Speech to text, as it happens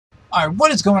Alright,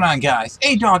 what is going on, guys?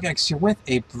 ADog-X here with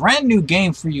a brand new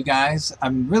game for you guys.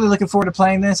 I'm really looking forward to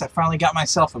playing this. I finally got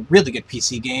myself a really good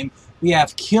PC game. We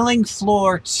have Killing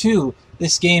Floor 2.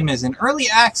 This game is in early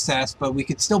access, but we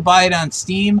could still buy it on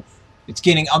Steam. It's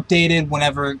getting updated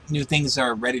whenever new things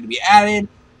are ready to be added.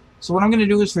 So what I'm going to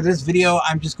do is for this video,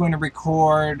 I'm just going to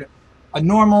record a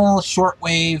normal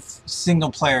shortwave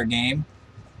single-player game.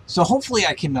 So hopefully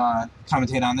I can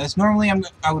commentate on this. Normally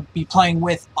I would be playing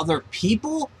with other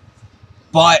people,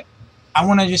 but I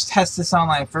want to just test this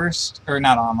online first, or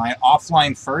not online,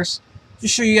 offline first,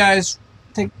 just show you guys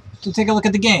take a look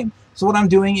at the game. So what I'm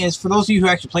doing is, for those of you who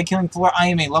actually play Killing Floor, I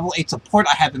am a level 8 support.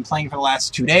 I have been playing for the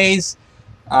last 2 days,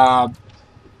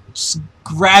 just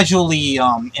gradually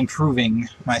improving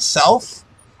myself.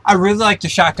 I really like the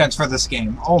shotguns for this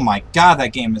game. Oh my god,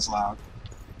 that game is loud.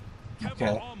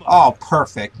 Okay. Oh,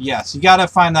 perfect. Yes, you gotta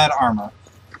find that armor.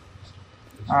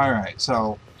 Alright,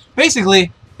 so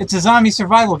basically, it's a zombie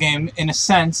survival game, in a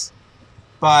sense,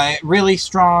 but really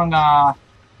strong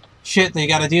shit that you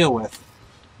gotta deal with.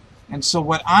 And so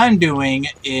what I'm doing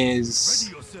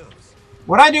is...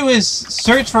 what I do is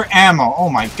search for ammo. Oh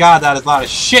my god, that is a lot of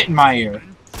shit in my ear.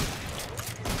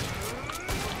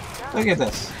 Look at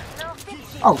this.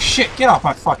 Oh shit, get off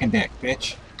my fucking dick,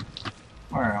 bitch.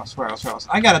 Where else, where else, where else?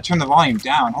 I gotta turn the volume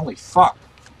down, holy fuck.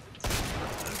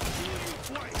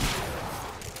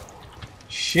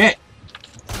 Shit.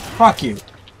 Fuck you.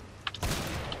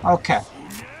 Okay.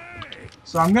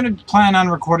 So I'm gonna plan on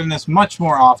recording this much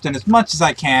more often, as much as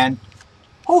I can.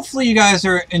 Hopefully you guys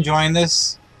are enjoying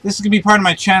this. This is gonna be part of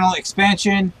my channel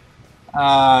expansion.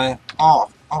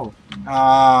 I'll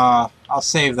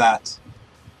save that.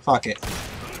 Fuck it.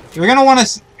 You're gonna want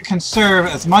to conserve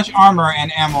as much armor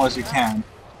and ammo as you can.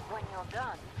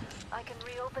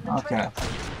 Okay.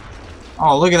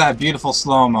 Oh, look at that beautiful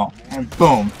slow-mo. And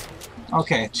boom.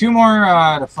 Okay, 2 more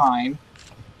to find.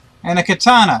 And a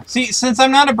katana. See, since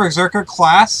I'm not a berserker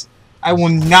class, I will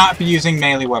not be using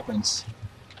melee weapons.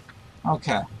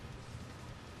 Okay.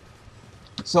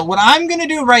 So what I'm going to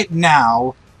do right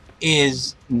now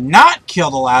is not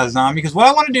kill the last zombie, because what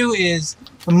I want to do is,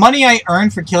 the money I earn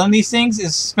for killing these things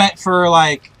is spent for,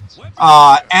 like,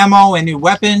 ammo and new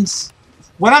weapons.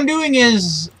 What I'm doing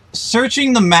is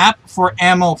searching the map for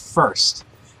ammo first.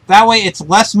 That way it's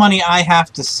less money I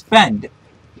have to spend.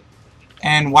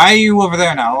 And why are you over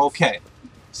there now? Okay.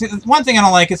 See, one thing I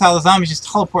don't like is how the zombies just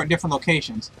teleport in different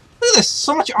locations. Look at this,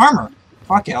 so much armor.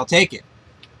 Fuck it, I'll take it.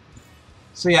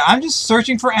 So yeah, I'm just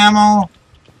searching for ammo,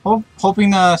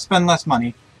 hoping to spend less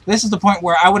money. This is the point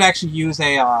where I would actually use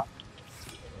a,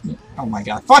 oh my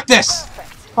god, fuck this!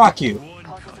 Fuck you.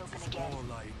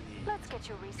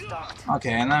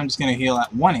 Okay, and I'm just gonna heal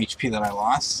that 1 HP that I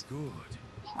lost.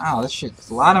 Ow, this shit's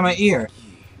a lot in my ear.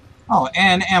 Oh,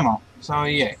 and ammo. So,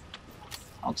 yay.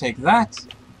 I'll take that.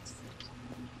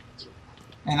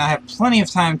 And I have plenty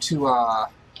of time to,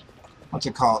 what's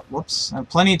it called? Whoops. I have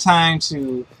plenty of time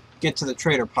to get to the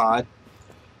trader pod.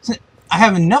 I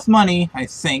have enough money, I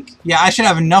think. Yeah, I should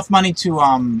have enough money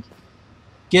to,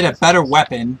 get a better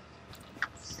weapon.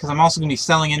 Because I'm also going to be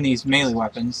selling in these melee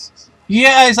weapons. You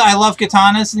guys, I love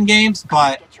katanas in games,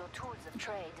 but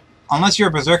unless you're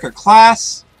a berserker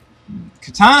class,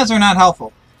 katanas are not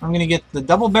helpful. I'm going to get the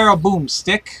double barrel boom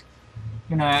stick.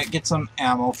 I'm going to get some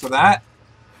ammo for that.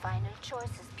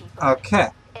 Okay.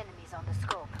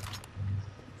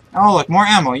 Oh, look, more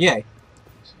ammo, yay.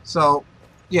 So,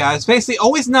 yeah, it's basically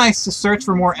always nice to search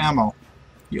for more ammo.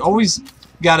 You always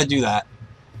got to do that.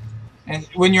 And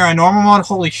when you're on normal mode,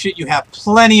 holy shit, you have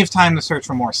plenty of time to search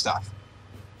for more stuff.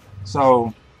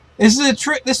 So, this is a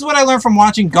trick. This is what I learned from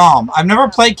watching GOM. I've never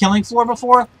played Killing Floor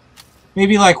before.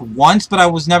 Maybe like once, but I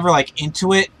was never like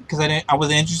into it because I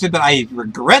wasn't interested. But I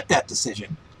regret that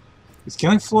decision. This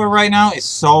Killing Floor right now is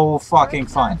so fucking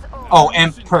fun. Oh,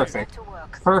 and perfect,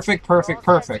 perfect, perfect,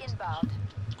 perfect.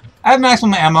 I have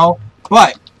maximum ammo,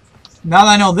 but now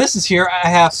that I know this is here, I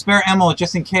have spare ammo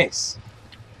just in case.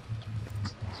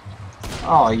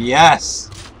 Oh yes,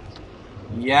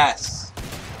 yes.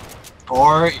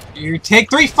 Or you take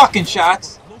 3 fucking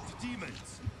shots.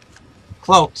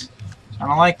 Cloaked. I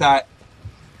don't like that.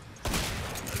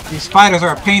 These spiders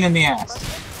are a pain in the ass.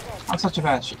 I'm such a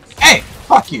bad shit. Hey!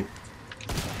 Fuck you!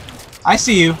 I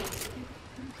see you.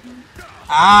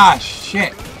 Ah,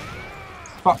 shit.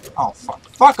 Fuck. Oh, fuck.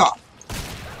 Fuck off.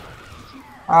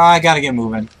 I gotta get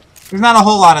moving. There's not a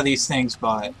whole lot of these things,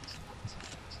 but...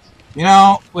 you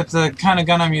know, with the kind of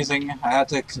gun I'm using, I have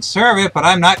to conserve it, but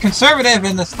I'm not conservative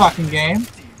in this fucking game.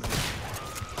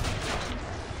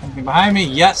 Anything behind me?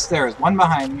 Yes, there is one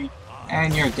behind me.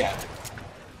 And you're dead.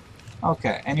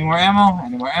 Okay, any more ammo?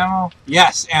 Any more ammo?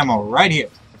 Yes, ammo, right here.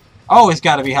 Always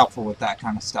got to be helpful with that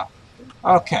kind of stuff.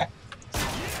 Okay.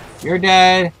 You're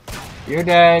dead. You're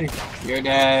dead. You're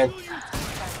dead.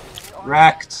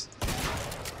 Wrecked.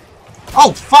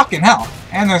 Oh, fucking hell.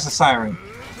 And there's a siren.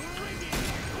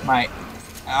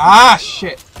 Ah,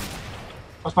 shit.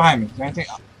 What's behind me? Is there anything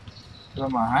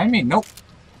behind me? Nope.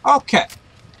 Okay.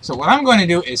 So what I'm going to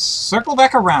do is circle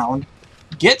back around,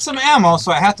 get some ammo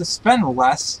so I have to spend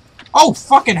less. Oh,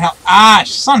 fucking hell. Ah,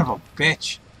 son of a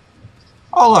bitch.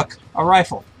 Oh, look. A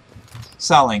rifle.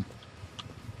 Selling.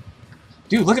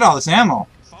 Dude, look at all this ammo.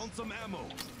 Found some ammo.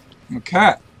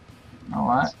 Okay. You know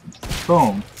what?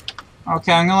 Boom.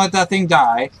 Okay, I'm going to let that thing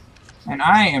die. And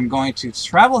I am going to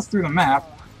travel through the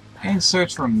map and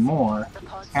search for more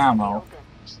ammo.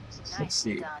 Let's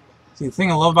see. See, the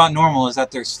thing I love about normal is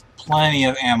that there's plenty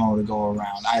of ammo to go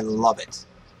around. I love it.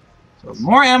 So the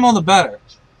more ammo, the better.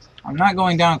 I'm not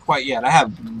going down quite yet. I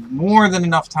have more than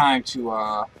enough time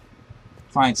to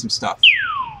find some stuff.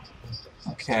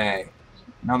 Okay.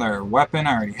 Another weapon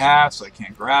I already have, so I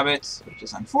can't grab it, which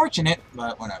is unfortunate,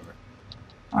 but whatever.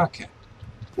 Okay.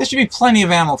 This should be plenty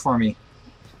of ammo for me.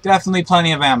 Definitely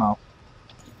plenty of ammo.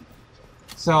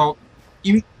 So,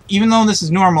 even though this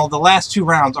is normal, the last 2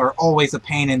 rounds are always a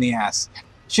pain in the ass.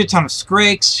 Shit ton of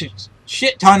scrakes,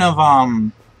 shit ton of,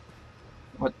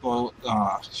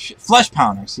 flesh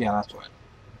pounders. Yeah, that's what.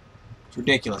 It's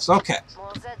ridiculous. Okay.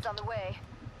 More Zeds on the way.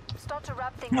 Start to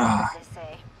wrap things up, as they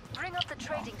say. Bring up the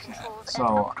trading controls and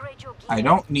upgrade your gear. I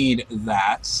don't need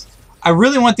that. I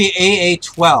really want the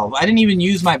AA-12. I didn't even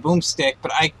use my boomstick,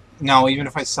 but no, even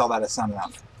if I sell that, it's not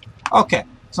enough. Okay,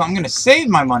 so I'm gonna save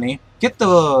my money, get the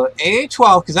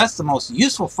AA-12, because that's the most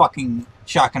useful fucking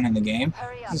shotgun in the game,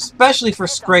 especially for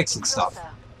scrakes and stuff.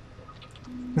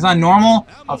 Because on normal,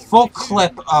 a full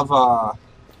clip of,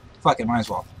 fuck it, might as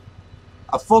well.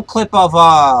 A full clip of,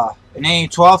 an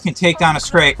AA-12 can take down a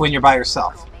scrake when you're by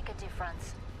yourself.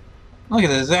 Look at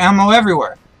this, there's ammo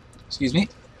everywhere. Excuse me.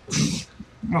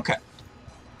 Okay.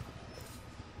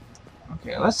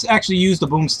 Okay, let's actually use the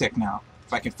boomstick now.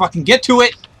 If I can fucking get to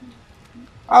it!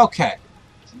 Okay.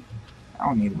 I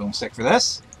don't need a boomstick for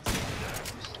this.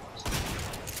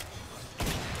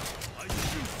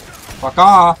 Fuck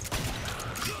off.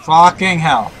 Fucking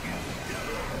hell.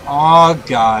 Oh,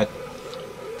 God.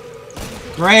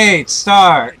 Great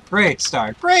start. Great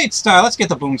start. Great start. Let's get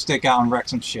the boomstick out and wreck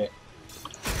some shit.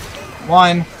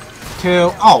 1,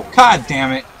 2. Oh, god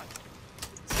damn it.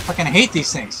 Fucking hate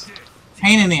these things.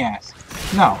 Pain in the ass.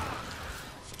 No.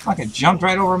 Fucking jumped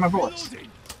right over my bullets.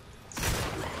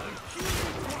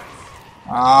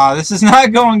 This is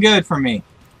not going good for me.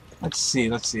 Let's see,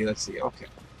 let's see, let's see. Okay.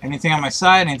 Anything on my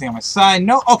side? Anything on my side?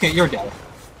 No? Okay, you're dead.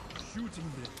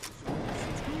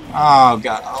 Oh,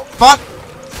 God. Oh, fuck!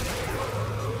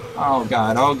 Oh,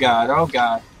 God. Oh, God. Oh,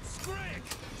 God.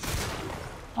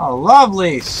 Oh,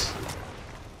 lovely!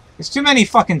 There's too many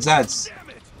fucking Zeds.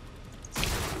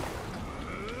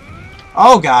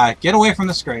 Oh, God. Get away from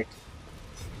the scrake.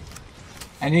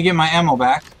 I need to get my ammo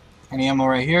back. Any ammo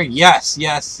right here? Yes,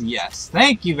 yes, yes.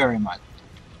 Thank you very much.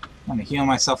 I'm gonna heal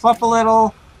myself up a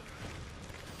little.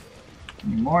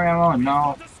 Any more ammo?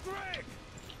 No.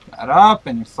 That up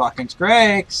and your fucking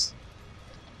scrakes.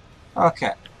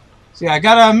 Okay. So yeah, I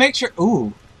gotta make sure.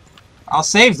 Ooh. I'll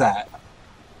save that.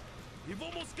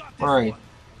 Worry.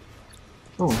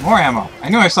 Ooh, more ammo. I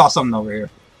knew I saw something over here.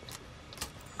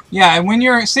 Yeah, and when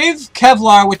you're save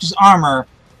Kevlar, which is armor,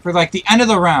 for like the end of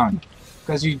the round.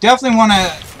 Because you definitely want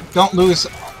to don't lose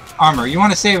armor. You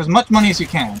want to save as much money as you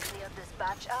can.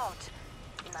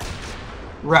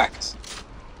 Wrecked.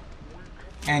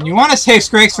 And you want to save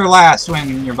scrakes for last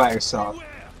when you're by yourself.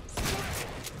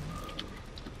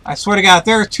 I swear to God,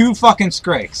 there are 2 fucking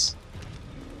scrakes.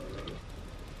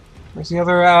 Where's the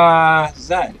other,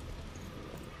 Zed?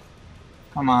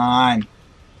 Come on.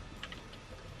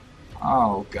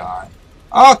 Oh, God.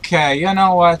 Okay, you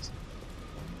know what?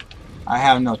 I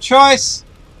have no choice.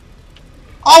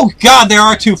 Oh, God, there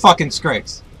are 2 fucking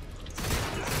scrakes.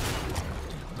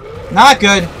 Not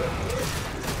good.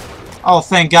 Oh,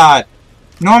 thank God.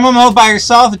 Normal mode by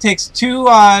yourself, it takes 2,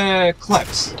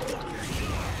 clips.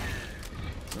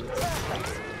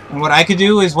 And what I could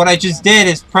do is, what I just did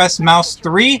is press mouse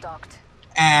 3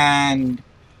 and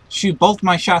shoot both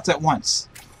my shots at once.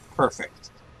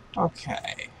 Perfect.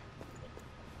 Okay.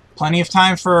 Plenty of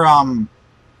time for,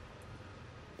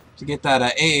 to get that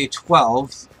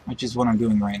AA-12, which is what I'm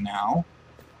doing right now.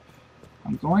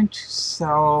 I'm going to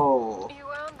sell... You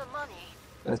earned the money.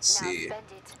 Let's see. Now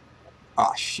spend it.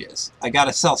 Oh, shiz. I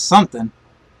gotta sell something.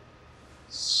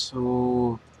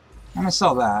 So... I'm gonna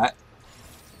sell that.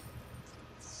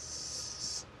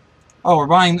 Oh, we're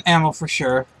buying ammo for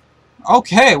sure.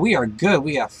 Okay, we are good.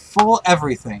 We have full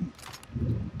everything.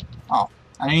 Oh,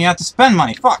 I didn't even have to spend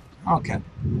money. Fuck. Okay.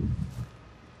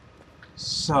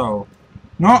 So,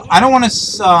 no, I don't want to,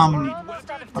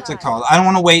 what's it called? I don't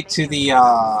want to wait to the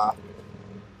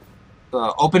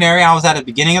open area I was at the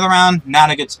beginning of the round. Not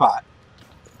a good spot.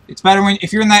 It's better when,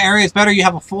 if you're in that area, it's better you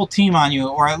have a full team on you,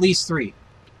 or at least 3.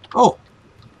 Oh.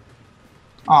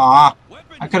 Aw.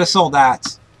 I could have sold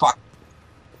that. Fuck.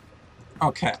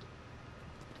 Okay.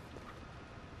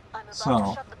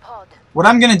 So, what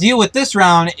I'm going to deal with this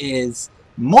round is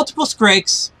multiple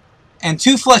Scrakes and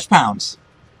 2 flesh pounds.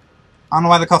 I don't know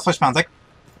why they're called flesh pounds. Like,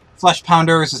 flesh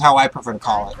pounders is how I prefer to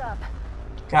call it.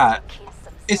 God.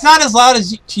 It's not as loud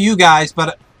as to you guys,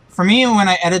 but for me, when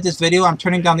I edit this video, I'm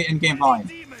turning down the in-game volume.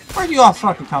 Where'd you all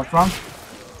fucking come from?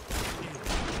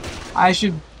 I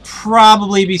should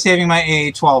probably be saving my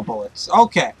AA-12 bullets.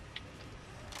 Okay.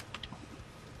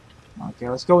 Okay,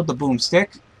 let's go with the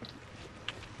boomstick.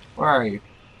 Where are you?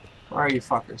 Where are you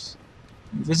fuckers?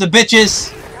 There's a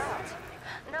bitches!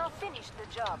 Now finish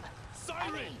the job.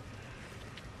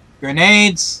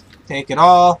 Grenades. Take it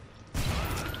all.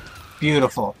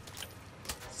 Beautiful.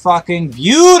 Fucking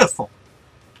beautiful!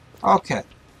 Okay.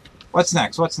 What's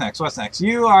next? What's next? What's next?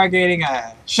 You are getting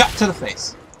a shot to the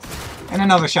face. And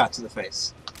another shot to the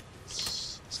face.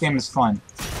 This game is fun.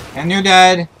 And you're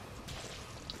dead.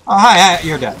 Oh, hi,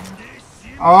 you're dead.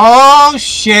 Oh,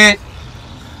 shit.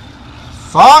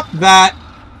 Fuck that.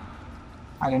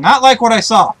 I did not like what I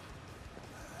saw.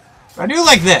 But I do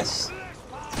like this.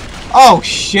 Oh,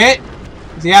 shit.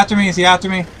 Is he after me? Is he after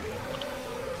me?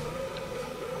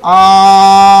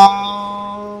 Oh,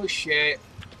 shit.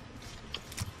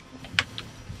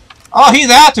 Oh, he's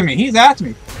after me. He's after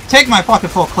me. Take my fucking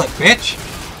full clip, bitch.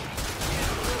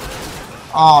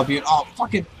 Oh, dude. Oh,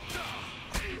 fucking.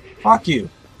 Fuck you.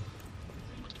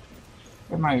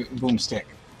 Get my boomstick.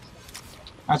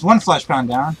 That's 1 flesh pound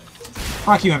down.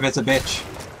 Fuck you, if it's a bitch.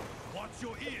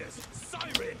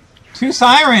 2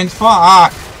 sirens?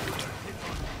 Fuck.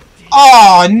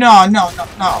 Oh, no, no, no,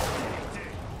 no.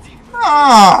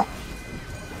 Ah.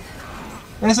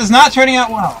 This is not turning out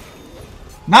well.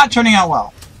 Not turning out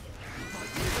well.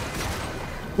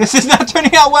 This is not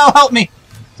turning out well. Help me.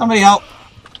 Somebody help.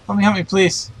 Somebody help me,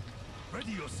 please.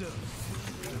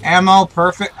 Ammo,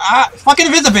 perfect. Ah, fucking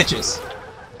Invisibitches.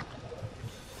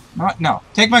 No.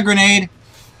 Take my grenade.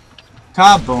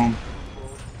 Kaboom.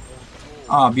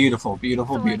 Oh, beautiful,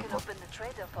 beautiful, beautiful.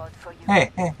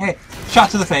 Hey, hey, hey. Shot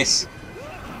to the face.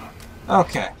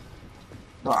 Okay.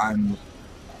 So I'm...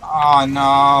 Oh,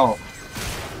 no.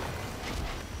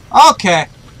 Okay.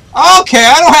 Okay,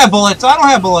 I don't have bullets. I don't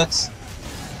have bullets.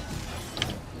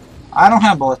 I don't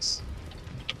have bullets.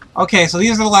 Okay, so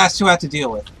these are the last 2 I have to deal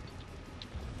with.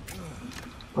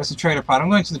 Where's the trader pod? I'm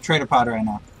going to the trader pod right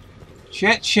now.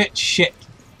 Shit, shit, shit.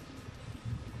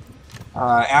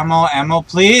 Ammo, ammo,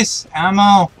 please.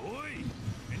 Ammo.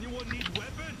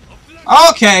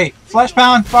 Okay, flesh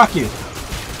pound, fuck you.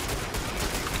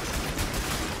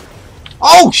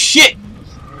 Oh, shit!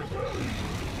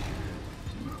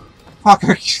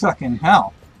 Fucker, fucking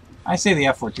hell. I say the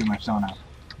F word too much, don't I?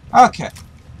 Okay.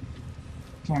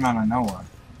 Came out of nowhere.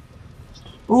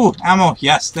 Ooh, ammo,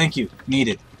 yes, thank you.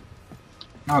 Needed.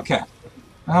 Okay.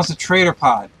 How's the trader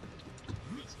pod?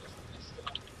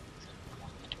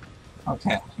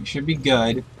 Okay, you should be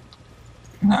good.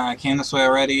 Nah, I came this way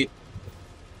already.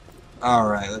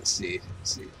 Alright, let's see.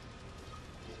 Let's see.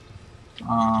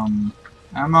 Ammo,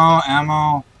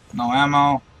 ammo, no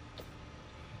ammo.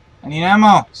 I need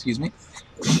ammo! Excuse me.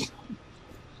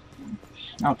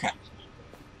 Okay.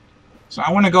 So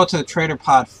I want to go to the trader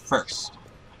pod first.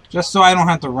 Just so I don't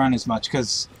have to run as much,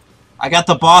 because I got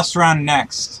the boss round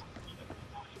next.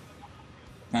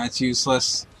 That's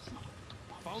useless.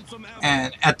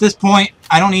 And at this point,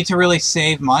 I don't need to really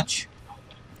save much.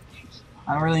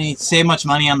 I don't really need to save much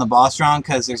money on the boss round,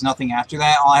 because there's nothing after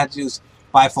that. All I have to do is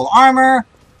buy full armor,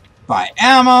 buy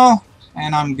ammo,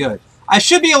 and I'm good. I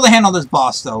should be able to handle this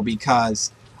boss, though,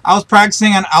 because I was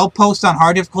practicing on Outpost on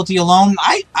hard difficulty alone.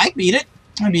 I beat it.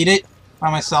 I beat it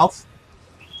by myself.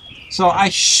 So I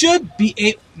should be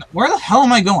able... Where the hell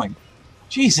am I going?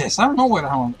 Jesus, I don't know where the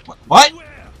hell I'm... What?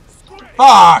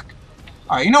 Fuck!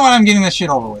 Alright, you know what? I'm getting this shit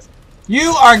over with.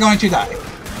 You are going to die.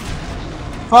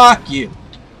 Fuck you.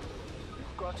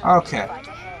 Okay.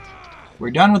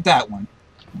 We're done with that one.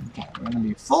 Okay, we're going to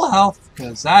be full health,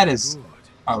 because that is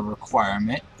a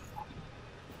requirement.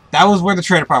 That was where the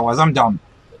trader part was. I'm dumb.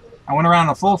 I went around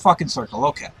a full fucking circle.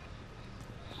 Okay.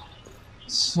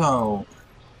 So...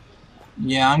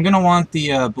 Yeah, I'm going to want the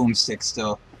boomstick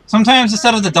still. Sometimes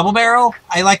instead of the double barrel,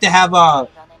 I like to have a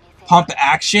pump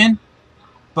action.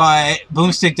 but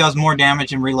Boomstick does more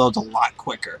damage and reloads a lot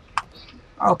quicker.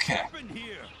 Okay.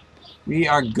 We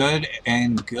are good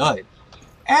and good.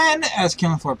 And as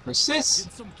Killing Floor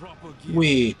persists,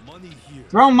 we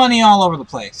throw money all over the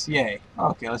place. Yay.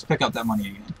 Okay, let's pick up that money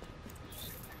again.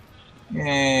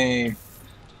 Yay.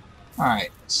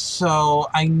 Alright, so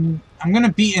I'm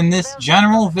gonna be in this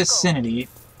general vicinity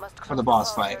for the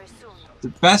boss fight. The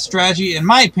best strategy, in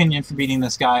my opinion, for beating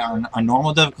this guy on a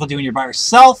normal difficulty when you're by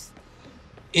yourself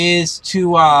is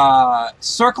to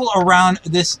circle around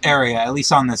this area, at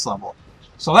least on this level.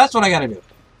 So that's what I gotta do.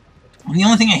 And the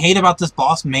only thing I hate about this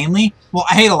boss mainly, well,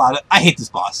 I hate this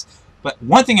boss, but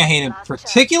one thing I hate in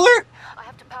particular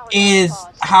is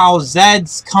how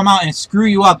Zeds come out and screw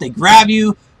you up. They grab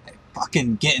you, they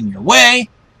fucking get in your way.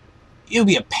 It would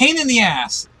be a pain in the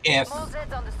ass if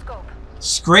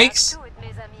Skrakes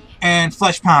and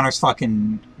Flesh Pounders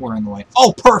fucking were in the way.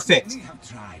 Oh, perfect!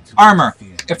 Armor.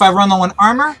 If I run low on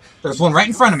armor, there's one right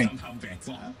in front of me.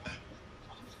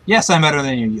 Yes, I'm better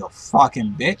than you, you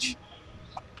fucking bitch.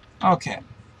 Okay.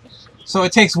 So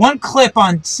it takes one clip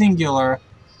on singular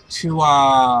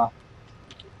to,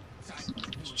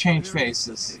 change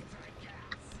faces.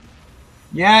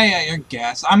 Yeah, you're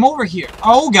gas. I'm over here.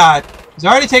 Oh, God. He's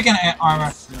already taken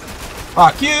armor.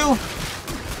 Fuck you.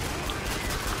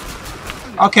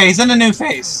 Okay, he's in the new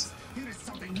phase.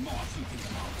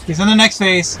 He's in the next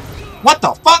phase. What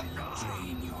the fuck?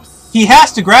 He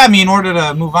has to grab me in order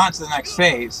to move on to the next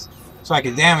phase, so I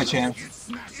can damage him.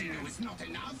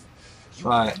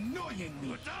 But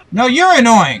no, you're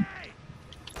annoying.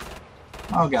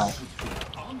 Oh God.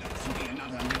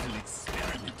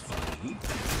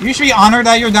 You should be honored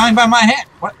that you're dying by my hand.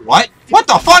 What? What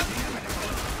the fuck?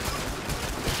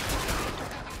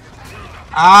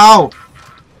 Ow!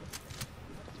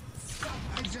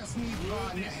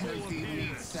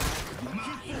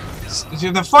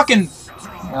 The fucking...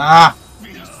 I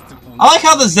like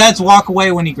how the Zeds walk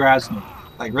away when he grabs me.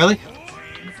 Like, really?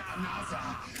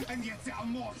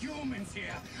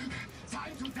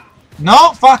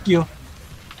 No, fuck you.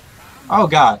 Oh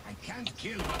God.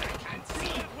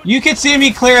 You can see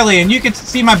me clearly, and you can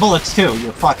see my bullets too,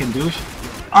 you fucking douche.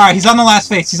 Alright, he's on the last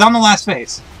phase. He's on the last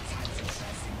phase.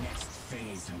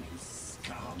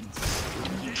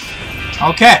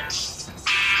 Okay.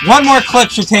 One more clip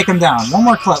should take him down. One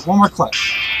more clip, one more clip.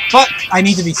 But I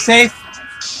need to be safe.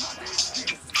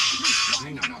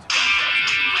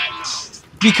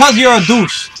 Because you're a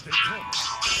douche.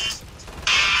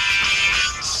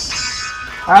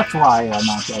 That's why you're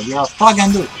not dead. You're a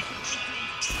fucking douche.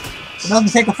 It doesn't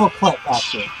take a full clip,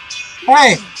 actually.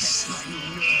 Hey!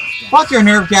 Fuck your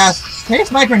nerve gas.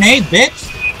 Taste my grenade, bitch!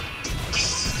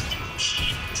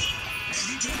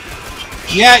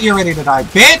 Yeah, you're ready to die,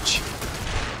 bitch!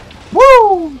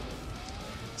 Woo!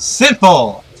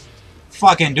 Simple!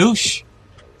 Fucking douche.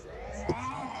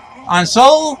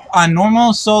 On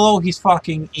normal solo, he's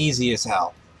fucking easy as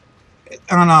hell.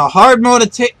 On a hard mode,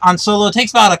 on solo, it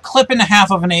takes about a clip and a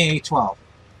half of an AA-12.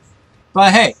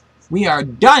 But hey, we are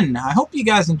done. I hope you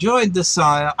guys enjoyed this.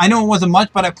 I know it wasn't much,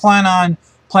 but I plan on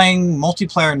playing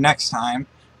multiplayer next time.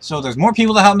 So there's more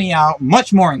people to help me out,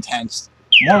 much more intense,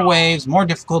 more waves, more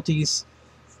difficulties.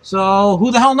 So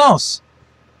who the hell knows?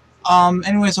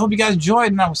 Anyways, I hope you guys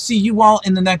enjoyed, and I will see you all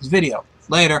in the next video.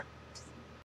 Later.